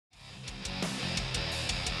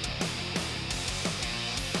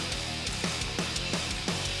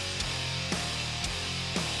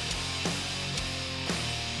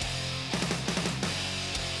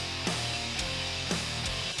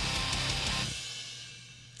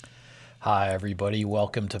Hi, everybody.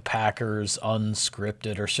 Welcome to Packers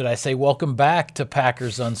Unscripted, or should I say welcome back to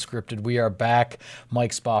Packers Unscripted. We are back.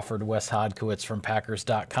 Mike Spofford, Wes Hodkiewicz from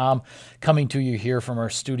Packers.com, coming to you here from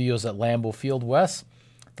our studios at Lambeau Field. Wes,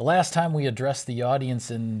 the last time we addressed the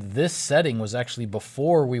audience in this setting was actually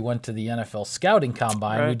before we went to the NFL Scouting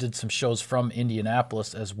Combine. Right. We did some shows from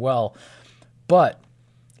Indianapolis as well. But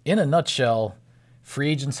in a nutshell,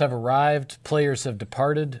 free agents have arrived, players have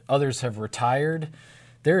departed, others have retired.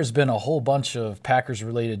 There has been a whole bunch of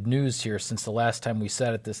Packers-related news here since the last time we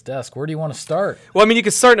sat at this desk. Where do you want to start? Well, I mean, you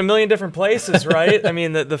could start in a million different places, right? I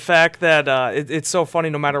mean, the fact that it's so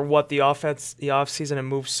funny, no matter what, the offseason, it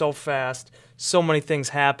moves so fast, so many things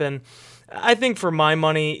happen. I think for my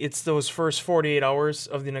money, it's those first 48 hours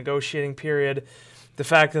of the negotiating period. The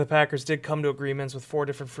fact that the Packers did come to agreements with 4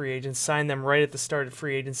 different free agents, signed them right at the start of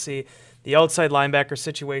free agency. The outside linebacker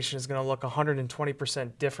situation is going to look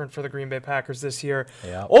 120% different for the Green Bay Packers this year.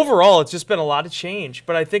 Yeah. Overall, it's just been a lot of change.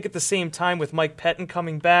 But I think at the same time, with Mike Pettine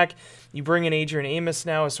coming back, you bring in Adrian Amos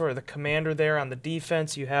now as sort of the commander there on the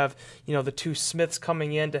defense. You have, the 2 Smiths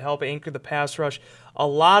coming in to help anchor the pass rush. A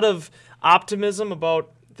lot of optimism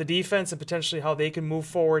about the defense and potentially how they can move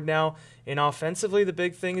forward now. And offensively, the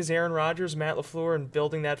big thing is Aaron Rodgers, Matt LaFleur, and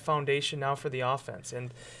building that foundation now for the offense.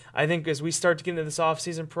 And I think as we start to get into this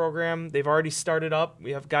offseason program, they've already started up.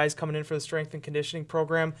 We have guys coming in for the strength and conditioning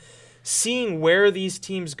program. Seeing where these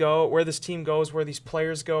teams go, where this team goes, where these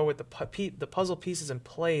players go with the puzzle pieces in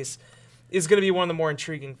place is going to be one of the more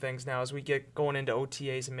intriguing things now as we get going into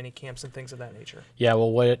OTAs and mini camps and things of that nature. Yeah,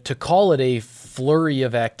 well, to call it a flurry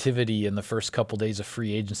of activity in the first couple days of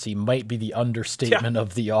free agency might be the understatement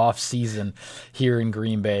of the offseason here in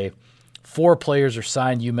Green Bay. 4 players are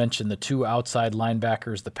signed. You mentioned the 2 outside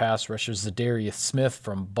linebackers, the pass rushers, Za'Darius Smith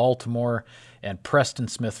from Baltimore and Preston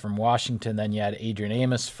Smith from Washington. Then you had Adrian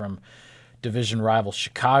Amos from division rival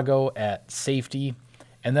Chicago at safety.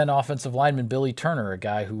 And then offensive lineman Billy Turner, a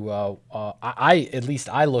guy who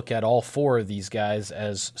I look at all 4 of these guys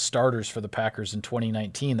as starters for the Packers in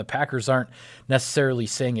 2019. The Packers aren't necessarily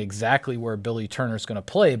saying exactly where Billy Turner is going to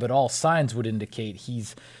play, but all signs would indicate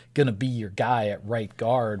he's going to be your guy at right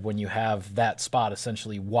guard when you have that spot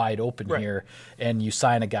essentially wide open here, and you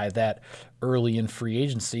sign a guy that early in free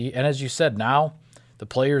agency. And as you said, now the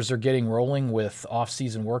players are getting rolling with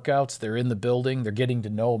off-season workouts. They're in the building. They're getting to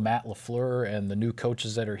know Matt LaFleur and the new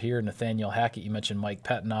coaches that are here. Nathaniel Hackett, you mentioned Mike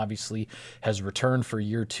Pettine, obviously, has returned for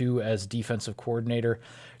year 2 as defensive coordinator.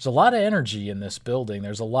 There's a lot of energy in this building.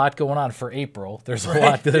 There's a lot going on for April. There's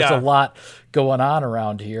a lot going on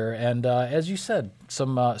around here. And as you said,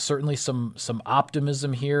 certainly some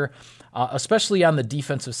optimism here, especially on the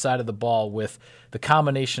defensive side of the ball with the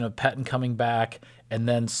combination of Pettine coming back and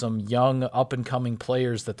then some young up-and-coming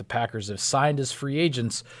players that the Packers have signed as free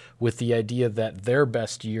agents with the idea that their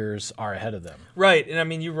best years are ahead of them. Right, and I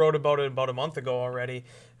mean, you wrote about it about a month ago already.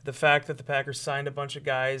 The fact that the Packers signed a bunch of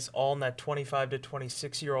guys all in that 25 to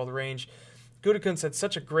 26-year-old range. Gutekunst had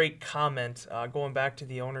such a great comment going back to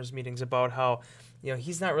the owners' meetings about how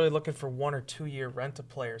he's not really looking for 1 or 2 year rental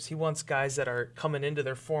players. He wants guys that are coming into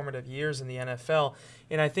their formative years in the NFL.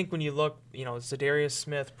 And I think when you look, Za'Darius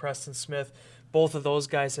Smith, Preston Smith, both of those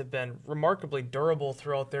guys have been remarkably durable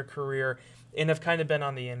throughout their career and have kind of been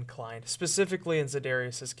on the incline. Specifically in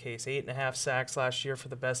Za'Darius' case, 8.5 sacks last year for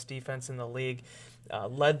the best defense in the league,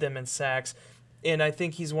 led them in sacks. And I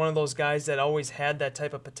think he's one of those guys that always had that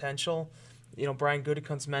type of potential. Brian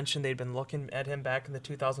Gutekunst mentioned they'd been looking at him back in the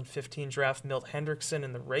 2015 draft. Milt Hendrickson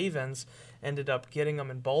and the Ravens ended up getting him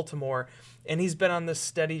in Baltimore, and he's been on this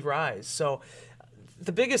steady rise. So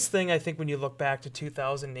the biggest thing, I think, when you look back to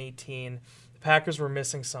 2018, the Packers were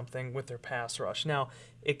missing something with their pass rush. Now,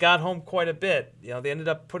 it got home quite a bit. They ended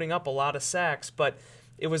up putting up a lot of sacks, but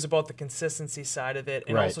it was about the consistency side of it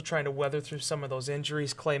and also trying to weather through some of those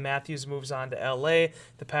injuries. Clay Matthews moves on to L.A.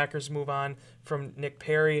 The Packers move on from Nick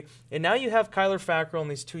Perry. And now you have Kyler Fackrell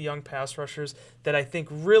and these 2 young pass rushers that I think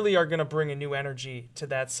really are going to bring a new energy to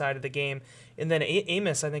that side of the game. And then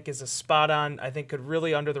Amos, I think, is a spot on. I think could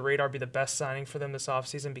really, under the radar, be the best signing for them this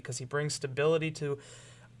offseason because he brings stability to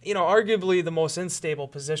arguably the most unstable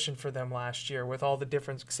position for them last year with all the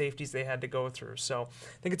different safeties they had to go through. So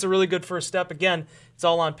I think it's a really good first step. Again, it's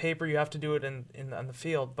all on paper. You have to do it on the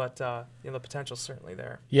field, but the potential's certainly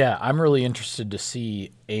there. Yeah, I'm really interested to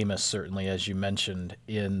see Amos, certainly, as you mentioned,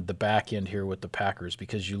 in the back end here with the Packers,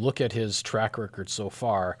 because you look at his track record so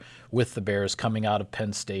far with the Bears coming out of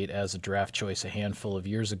Penn State as a draft choice a handful of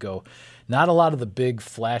years ago. Not a lot of the big,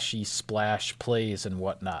 flashy splash plays and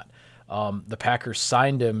whatnot. The Packers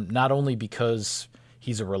signed him not only because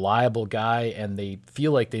he's a reliable guy, and they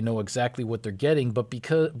feel like they know exactly what they're getting,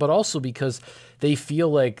 but also because they feel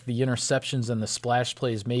like the interceptions and the splash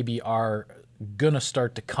plays maybe are going to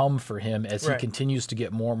start to come for him as he continues to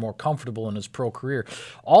get more and more comfortable in his pro career.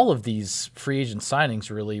 All of these free agent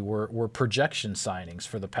signings really were projection signings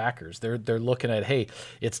for the Packers. They're looking at, hey,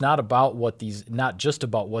 it's not just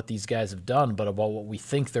about what these guys have done, but about what we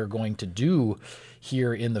think they're going to do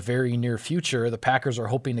here in the very near future. The Packers are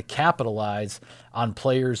hoping to capitalize on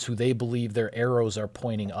players who they believe their arrows are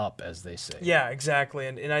pointing up, as they say. Yeah, exactly.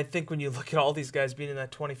 And I think when you look at all these guys being in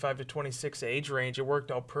that 25 to 26 age range, it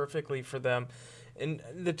worked out perfectly for them. In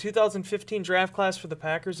the 2015 draft class for the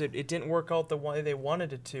Packers, it didn't work out the way they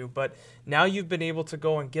wanted it to, but now you've been able to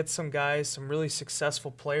go and get some guys, some really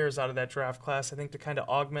successful players out of that draft class, I think, to kind of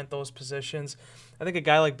augment those positions. I think a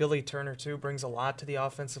guy like Billy Turner, too, brings a lot to the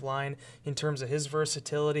offensive line in terms of his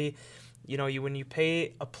versatility. You know, when you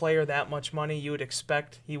pay a player that much money, you would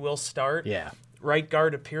expect he will start. Yeah. Right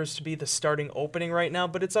guard appears to be the starting opening right now,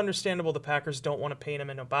 but it's understandable the Packers don't want to paint him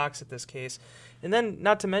in a box at this case. And then,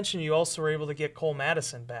 not to mention, you also were able to get Cole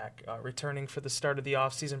Madison back, returning for the start of the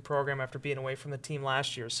offseason program after being away from the team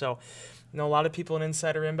last year. So, you know, a lot of people in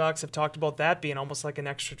Insider Inbox have talked about that being almost like an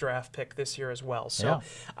extra draft pick this year as well. So,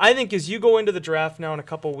 I think as you go into the draft now in a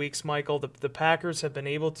couple of weeks, Michael, the Packers have been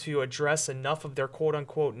able to address enough of their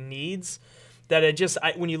quote-unquote needs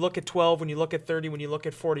that when you look at 12, when you look at 30, when you look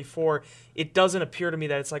at 44, it doesn't appear to me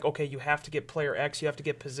that it's like, okay, you have to get player X, you have to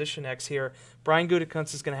get position X here. Brian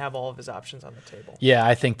Gutekunst is going to have all of his options on the table. Yeah,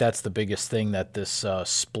 I think that's the biggest thing that this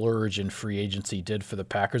splurge in free agency did for the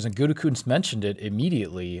Packers. And Gutekunst mentioned it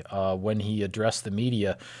immediately when he addressed the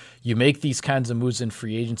media. You make these kinds of moves in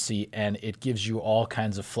free agency, and it gives you all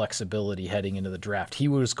kinds of flexibility heading into the draft. He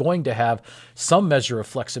was going to have some measure of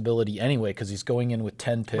flexibility anyway because he's going in with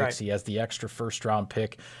 10 picks. Right. He has the extra first-round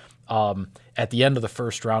pick at the end of the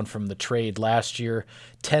first round from the trade last year,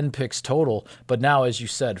 10 picks total. But now, as you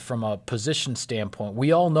said, from a position standpoint,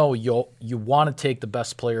 we all know you want to take the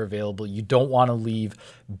best player available. You don't want to leave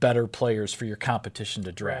better players for your competition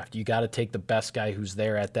to draft. Right. You got to take the best guy who's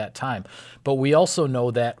there at that time. But we also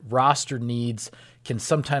know that roster needs can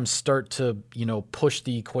sometimes start to, push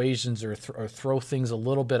the equations or throw things a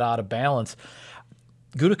little bit out of balance.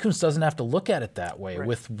 Gutekunst doesn't have to look at it that way. Right.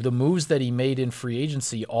 With the moves that he made in free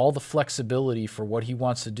agency, all the flexibility for what he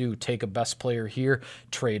wants to do, take a best player here,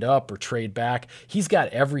 trade up or trade back, he's got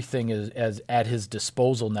everything as at his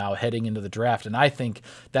disposal now heading into the draft. And I think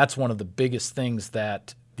that's one of the biggest things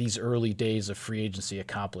that these early days of free agency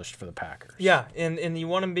accomplished for the Packers. Yeah, and you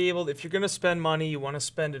want to be able, if you're going to spend money, you want to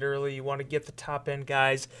spend it early. You want to get the top-end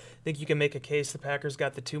guys. I think you can make a case the Packers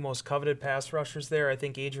got the two most coveted pass rushers there. I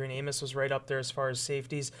think Adrian Amos was right up there as far as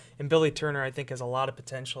safeties. And Billy Turner, I think, has a lot of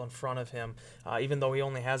potential in front of him, even though he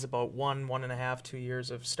only has about 1.5, 2 years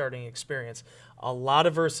of starting experience. A lot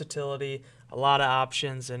of versatility, a lot of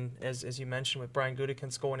options, and as you mentioned with Brian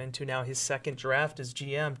Gutekunst going into now his second draft as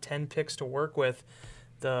GM, 10 picks to work with.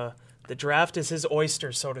 The draft is his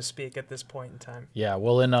oyster, so to speak, at this point in time. Yeah,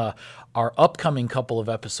 well, in our upcoming couple of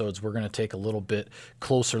episodes, we're going to take a little bit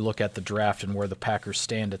closer look at the draft and where the Packers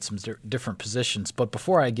stand at some different positions. But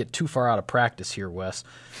before I get too far out of practice here, Wes,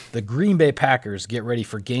 the Green Bay Packers get ready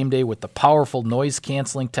for game day with the powerful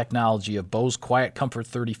noise-canceling technology of Bose Quiet Comfort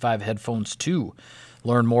 35 headphones 2.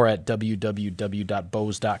 Learn more at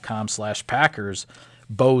www.bose.com/Packers.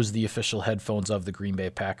 Bose, the official headphones of the Green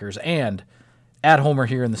Bay Packers, and at home or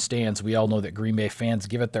here in the stands, we all know that Green Bay fans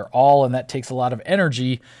give it their all, and that takes a lot of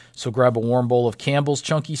energy. So grab a warm bowl of Campbell's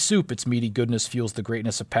Chunky Soup. Its meaty goodness fuels the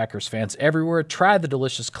greatness of Packers fans everywhere. Try the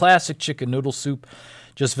delicious classic chicken noodle soup.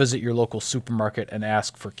 Just visit your local supermarket and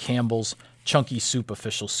ask for Campbell's Chunky Soup,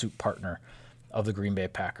 official soup partner of the Green Bay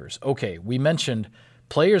Packers. Okay, we mentioned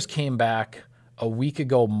players came back a week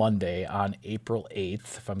ago Monday on April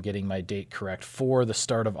 8th, if I'm getting my date correct, for the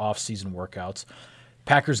start of off-season workouts.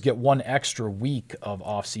 Packers get one extra week of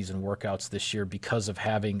off-season workouts this year because of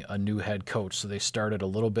having a new head coach, so they started a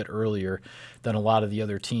little bit earlier than a lot of the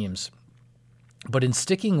other teams. But in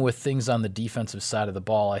sticking with things on the defensive side of the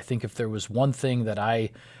ball, I think if there was one thing that I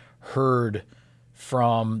heard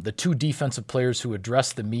from the two defensive players who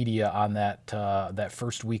addressed the media on that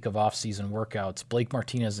first week of off-season workouts, Blake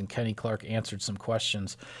Martinez and Kenny Clark answered some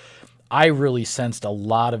questions. I really sensed a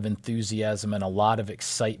lot of enthusiasm and a lot of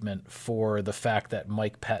excitement for the fact that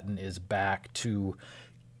Mike Pettine is back to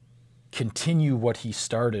continue what he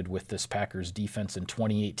started with this Packers defense in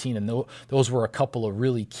 2018. And those were a couple of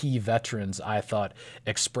really key veterans, I thought,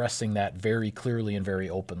 expressing that very clearly and very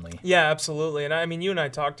openly. Yeah, absolutely. And I mean, you and I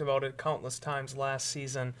talked about it countless times last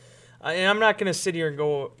season. And I'm not going to sit here and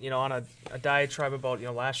go, on a diatribe about,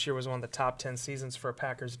 last year was one of the top 10 seasons for a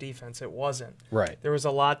Packers defense. It wasn't. Right. There was a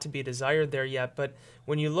lot to be desired there yet. But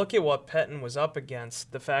when you look at what Pettine was up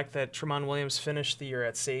against, the fact that Tramon Williams finished the year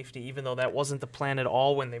at safety, even though that wasn't the plan at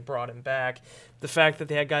all when they brought him back, the fact that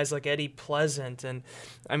they had guys like Eddie Pleasant, and,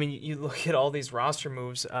 you look at all these roster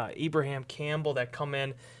moves, Ibrahim Campbell that come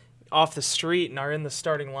in off the street and are in the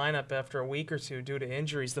starting lineup after a week or two due to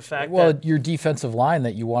injuries. The fact that your defensive line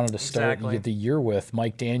that you wanted to start Exactly. the year with,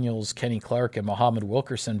 Mike Daniels, Kenny Clark, and Muhammad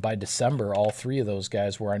Wilkerson, by December, all three of those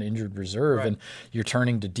guys were on injured reserve, Right. and you're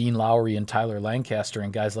turning to Dean Lowry and Tyler Lancaster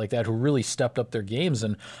and guys like that who really stepped up their games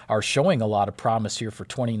and are showing a lot of promise here for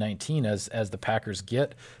 2019 as the Packers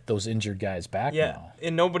get those injured guys back now.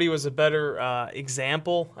 And nobody was a better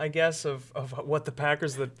example, I guess, of what the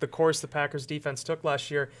Packers, the course the Packers defense took last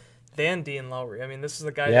year than Dean Lowry. This is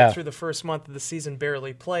the guy that through the first month of the season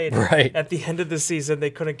barely played. Right. At the end of the season,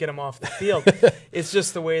 they couldn't get him off the field. It's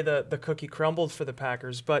just the way the cookie crumbled for the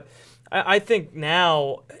Packers. But I think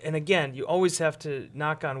now, and again, you always have to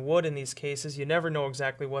knock on wood in these cases. You never know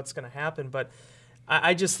exactly what's going to happen. But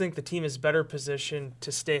I just think the team is better positioned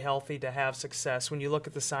to stay healthy, to have success. When you look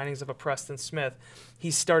at the signings of a Preston Smith,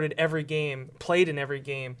 he started every game, played in every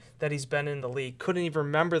game that he's been in the league. Couldn't even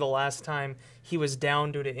remember the last time he was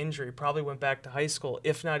down due to injury. Probably went back to high school,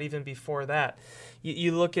 if not even before that.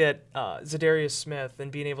 You look at Zadarius Smith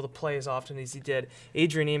and being able to play as often as he did.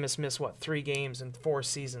 Adrian Amos missed, 3 games in 4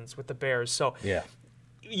 seasons with the Bears. So Yeah.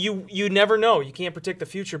 You never know. You can't predict the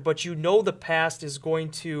future, but the past is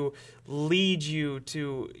going to lead you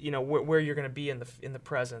to where you're going to be in the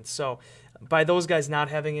present. So by those guys not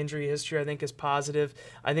having injury history, I think is positive.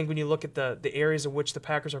 I think when you look at the areas of which the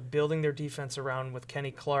Packers are building their defense around with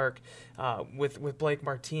Kenny Clark, with Blake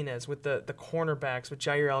Martinez, with the cornerbacks, with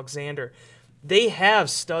Jair Alexander, they have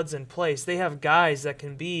studs in place. They have guys that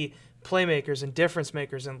can be playmakers and difference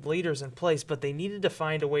makers and leaders in place, but they needed to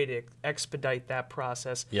find a way to expedite that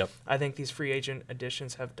process. Yep. I think these free agent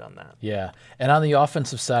additions have done that. Yeah, and on the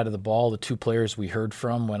offensive side of the ball, the two players we heard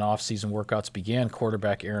from when off-season workouts began,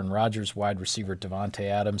 quarterback Aaron Rodgers, wide receiver Davante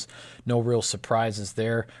Adams. No real surprises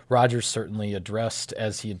there. Rodgers certainly addressed,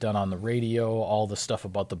 as he had done on the radio, all the stuff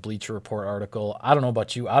about the Bleacher Report article. I don't know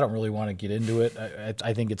about you. I don't really want to get into it.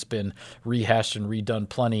 I think it's been rehashed and redone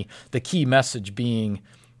plenty. The key message being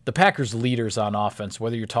the Packers' leaders on offense,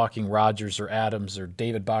 whether you're talking Rodgers or Adams or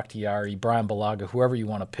David Bakhtiari, Brian Bulaga, whoever you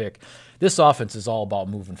want to pick, this offense is all about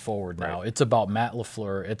moving forward now. Right. It's about Matt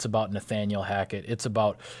LaFleur. It's about Nathaniel Hackett. It's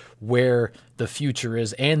about where the future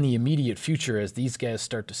is and the immediate future as these guys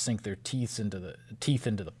start to sink their teeth into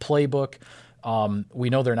the playbook. We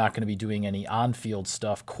know they're not going to be doing any on-field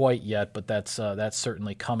stuff quite yet, but that's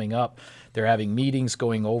certainly coming up. They're having meetings,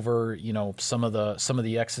 going over some of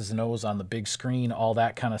the X's and O's on the big screen, all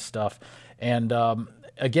that kind of stuff. And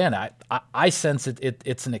again, I sense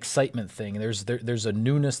it's an excitement thing. There's a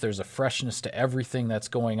newness, there's a freshness to everything that's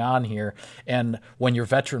going on here. And when your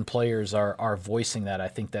veteran players are voicing that, I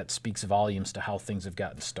think that speaks volumes to how things have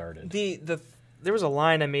gotten started. There was a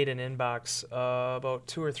line I made in Inbox about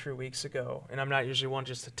 2 or 3 weeks ago, and I'm not usually one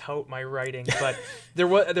just to tout my writing, but there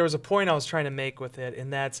was a point I was trying to make with it,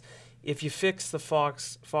 and that's if you fix the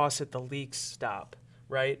faucet, the leaks stop,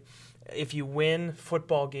 right? If you win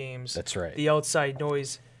football games, that's right. The outside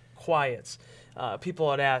noise quiets. People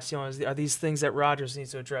had asked, are these things that Rodgers needs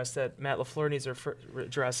to address, that Matt LaFleur needs to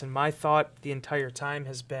address? And my thought the entire time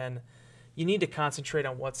has been, you need to concentrate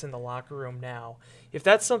on what's in the locker room now. If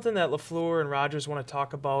that's something that LaFleur and Rodgers want to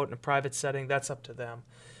talk about in a private setting, that's up to them.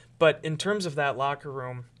 But in terms of that locker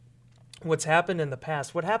room, what's happened in the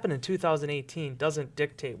past, what happened in 2018 doesn't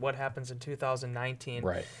dictate what happens in 2019.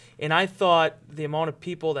 Right. And I thought the amount of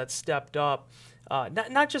people that stepped up,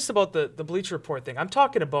 not just about the Bleacher Report thing. I'm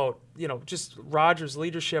talking about, just Rodgers'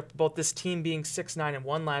 leadership, about this team being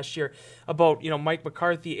 6-9-1 last year, about, Mike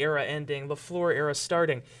McCarthy era ending, LaFleur era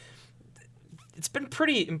starting. It's been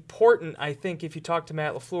pretty important, I think, if you talk to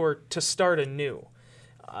Matt LaFleur, to start anew.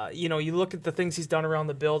 You look at the things he's done around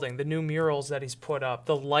the building, the new murals that he's put up,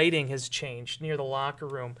 the lighting has changed near the locker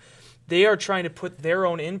room. They are trying to put their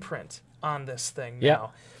own imprint on this thing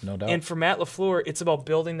now. No doubt. And for Matt LaFleur, it's about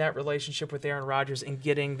building that relationship with Aaron Rodgers and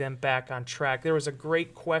getting them back on track. There was a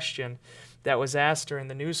great question that was asked during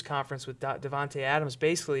the news conference with Davante Adams,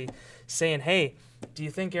 basically saying, hey, do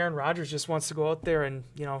you think Aaron Rodgers just wants to go out there and,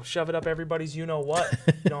 shove it up everybody's you-know-what,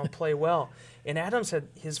 and play well? And Adams had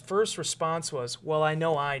his first response was, well, I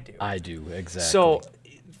know I do. I do, exactly. So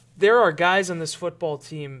there are guys on this football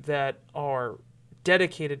team that are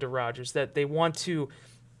dedicated to Rodgers, that they want to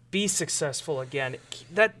be successful again.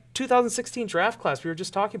 That 2016 draft class we were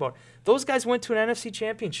just talking about, those guys went to an NFC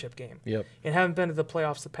Championship game and haven't been to the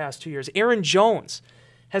playoffs the past 2 years. Aaron Jones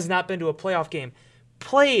has not been to a playoff game.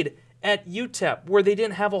 Played at UTEP where they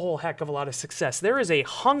didn't have a whole heck of a lot of success. There is a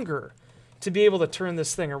hunger to be able to turn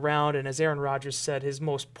this thing around, and as Aaron Rodgers said, his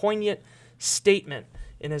most poignant statement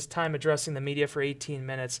in his time addressing the media for 18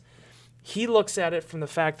 minutes, he looks at it from the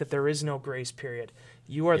fact that there is no grace period.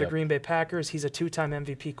 You are the Green Bay Packers. He's a 2-time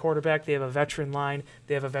MVP quarterback. They have a veteran line.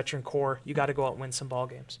 They have a veteran core. You got to go out and win some ball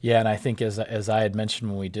games. Yeah, and I think as I had mentioned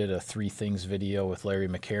when we did a 3 Things video with Larry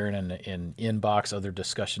McCarron and in Inbox, other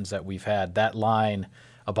discussions that we've had, that line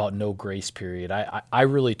about no grace period, I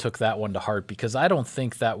really took that one to heart, because I don't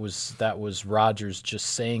think that was Rodgers just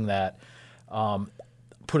saying that.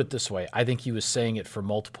 Put it this way, I think he was saying it for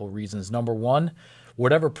multiple reasons. Number one,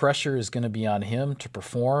 whatever pressure is going to be on him to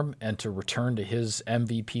perform and to return to his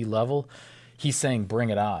MVP level, he's saying bring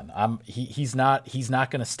it on. He's not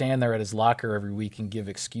going to stand there at his locker every week and give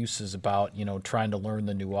excuses about, trying to learn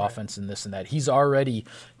the new offense and this and that. He's already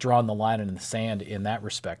drawn the line in the sand in that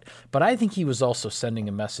respect. But I think he was also sending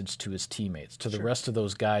a message to his teammates, to the rest of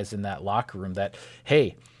those guys in that locker room, that,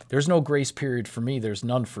 hey, there's no grace period for me. There's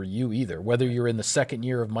none for you either. Whether you're in the second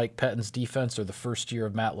year of Mike Pettine's defense or the first year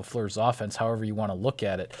of Matt LaFleur's offense, however you want to look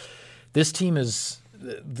at it, this team is –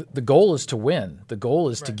 the goal is to win. The goal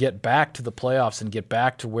is to get back to the playoffs and get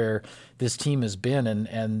back to where this team has been.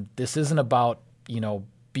 And this isn't about,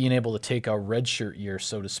 being able to take a redshirt year,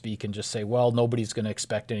 so to speak, and just say, well, nobody's going to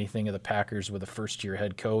expect anything of the Packers with a first-year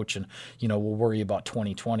head coach and, we'll worry about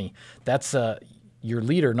 2020. That's your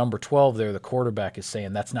leader, number 12 there, the quarterback, is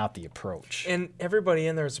saying that's not the approach. And everybody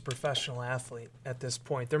in there is a professional athlete at this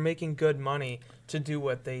point. They're making good money to do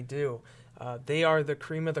what they do. They are the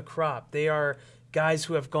cream of the crop. They are guys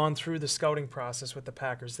who have gone through the scouting process with the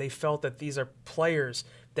Packers. They felt that these are players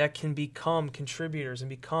that can become contributors and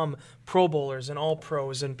become Pro Bowlers and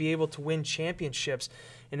All-Pros and be able to win championships.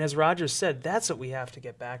 And as Rodgers said, that's what we have to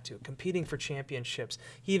get back to, competing for championships.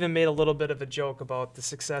 He even made a little bit of a joke about the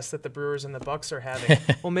success that the Brewers and the Bucks are having.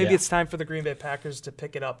 Well, maybe it's time for the Green Bay Packers to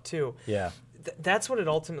pick it up too. Yeah. That's what it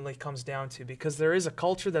ultimately comes down to, because there is a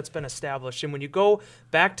culture that's been established. And when you go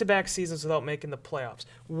back-to-back seasons without making the playoffs,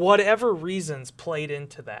 whatever reasons played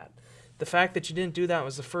into that, the fact that you didn't do that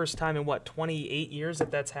was the first time in, 28 years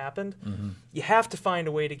that's happened? Mm-hmm. You have to find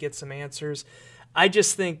a way to get some answers. I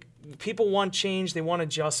just think people want change. They want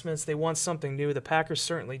adjustments. They want something new. The Packers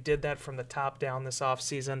certainly did that from the top down this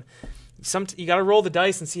offseason. You got to roll the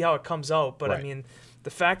dice and see how it comes out. But, I mean,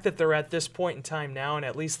 the fact that they're at this point in time now, and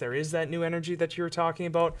at least there is that new energy that you were talking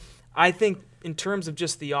about, I think in terms of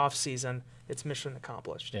just the offseason, it's mission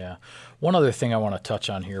accomplished. Yeah. One other thing I want to touch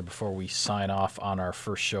on here before we sign off on our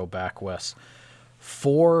first show back, Wes.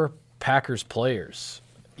 4 Packers players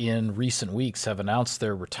in recent weeks have announced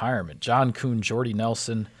their retirement. John Kuhn, Jordy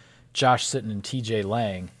Nelson, Josh Sitton, and TJ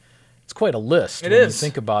Lang. It's quite a list when you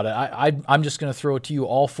think about it. I'm just going to throw it to you.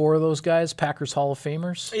 All 4 of those guys, Packers Hall of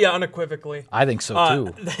Famers? Yeah, unequivocally. I think so,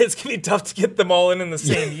 too. It's going to be tough to get them all in the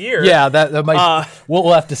same year. Yeah, that might.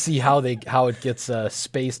 We'll have to see how it gets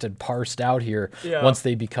spaced and parsed out here once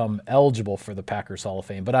they become eligible for the Packers Hall of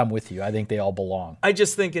Fame. But I'm with you. I think they all belong. I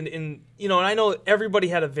just think and I know everybody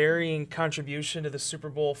had a varying contribution to the Super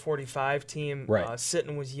Bowl 45 team. Right.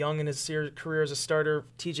 Sitton was young in his career as a starter.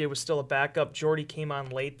 TJ was still a backup. Jordy came on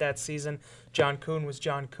late that season. John Kuhn was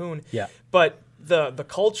John Kuhn. Yeah. But the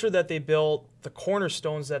culture that they built, the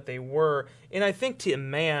cornerstones that they were, and I think to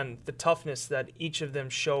man, the toughness that each of them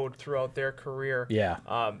showed throughout their career.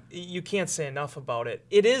 Yeah. You can't say enough about it.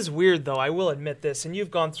 It is weird, though, I will admit this, and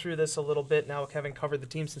you've gone through this a little bit now, having covered the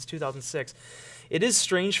team since 2006. It is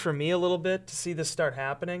strange for me a little bit to see this start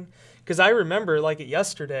happening, because I remember, like it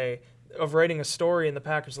yesterday, of writing a story in the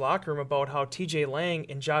Packers locker room about how TJ Lang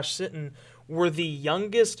and Josh Sitton were the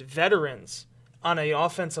youngest veterans on an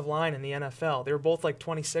offensive line in the NFL. They were both like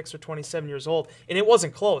 26 or 27 years old, and it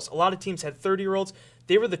wasn't close. A lot of teams had 30-year-olds.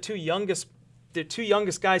 They were the two youngest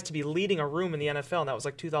guys to be leading a room in the NFL, and that was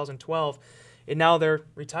like 2012. And now they're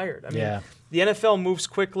retired. I mean, the NFL moves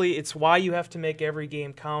quickly. It's why you have to make every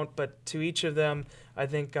game count. But to each of them, I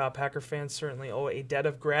think Packer fans certainly owe a debt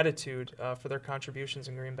of gratitude for their contributions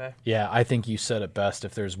in Green Bay. Yeah, I think you said it best.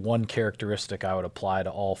 If there's one characteristic I would apply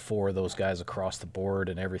to all 4 of those guys across the board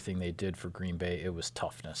and everything they did for Green Bay, it was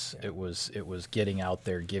toughness. Yeah. It was getting out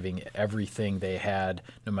there, giving everything they had,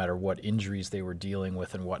 no matter what injuries they were dealing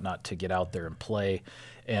with and whatnot, to get out there and play.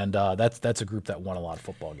 And that's a group that won a lot of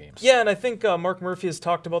football games. Yeah, and I think Mark Murphy has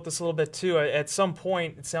talked about this a little bit too. At some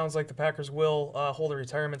point, it sounds like the Packers will hold a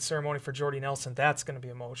retirement ceremony for Jordy Nelson. That's going to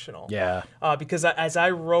be emotional. Yeah. Because as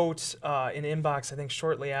I wrote in Inbox, I think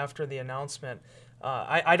shortly after the announcement,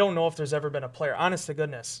 I don't know if there's ever been a player, honest to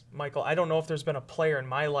goodness, Michael, I don't know if there's been a player in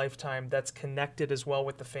my lifetime that's connected as well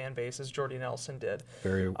with the fan base as Jordy Nelson did.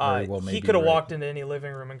 Very well, maybe. He could have walked into any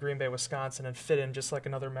living room in Green Bay, Wisconsin and fit in just like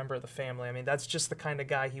another member of the family. I mean, that's just the kind of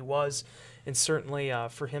guy he was. And certainly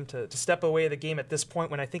for him to step away of the game at this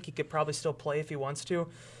point when I think he could probably still play if he wants to,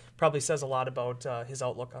 probably says a lot about his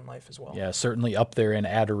outlook on life as well. Yeah, certainly up there in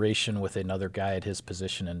adoration with another guy at his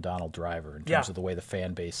position in Donald Driver in terms of the way the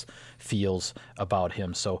fan base feels about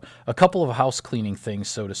him. So a couple of house cleaning things,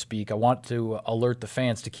 so to speak. I want to alert the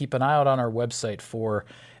fans to keep an eye out on our website for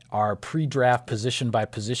our pre-draft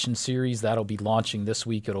position-by-position series. That'll be launching this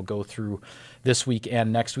week. It'll go through this week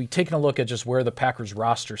and next week, taking a look at just where the Packers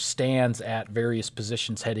roster stands at various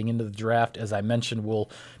positions heading into the draft. As I mentioned, we'll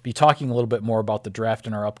be talking a little bit more about the draft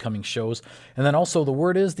in our upcoming shows. And then also the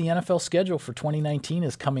word is the NFL schedule for 2019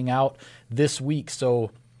 is coming out this week.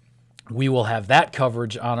 So we will have that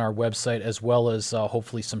coverage on our website as well as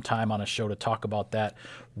hopefully some time on a show to talk about that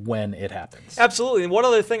when it happens. Absolutely. And one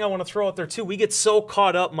other thing I want to throw out there, too, we get so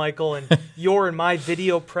caught up, Michael, in your and my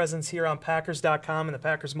video presence here on Packers.com and the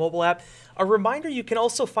Packers mobile app. A reminder, you can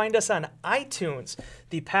also find us on iTunes,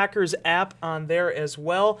 the Packers app on there as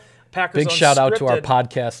well. Packers Big shout out to our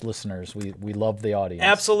podcast listeners. We love the audience.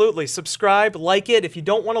 Absolutely. Subscribe, like it. If you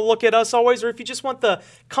don't want to look at us always, or if you just want the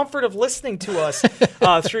comfort of listening to us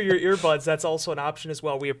through your earbuds, that's also an option as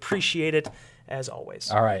well. We appreciate it as always.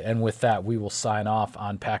 All right. And with that, we will sign off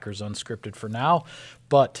on Packers Unscripted for now.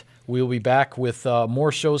 But we'll be back with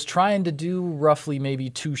more shows, trying to do roughly maybe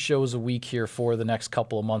 2 shows a week here for the next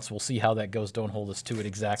couple of months. We'll see how that goes. Don't hold us to it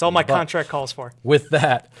exactly. That's all my contract calls for. With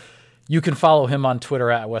that, you can follow him on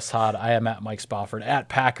Twitter at Wes Hod. I am at Mike Spofford, at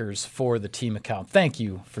Packers for the team account. Thank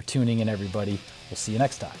you for tuning in, everybody. We'll see you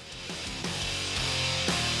next time.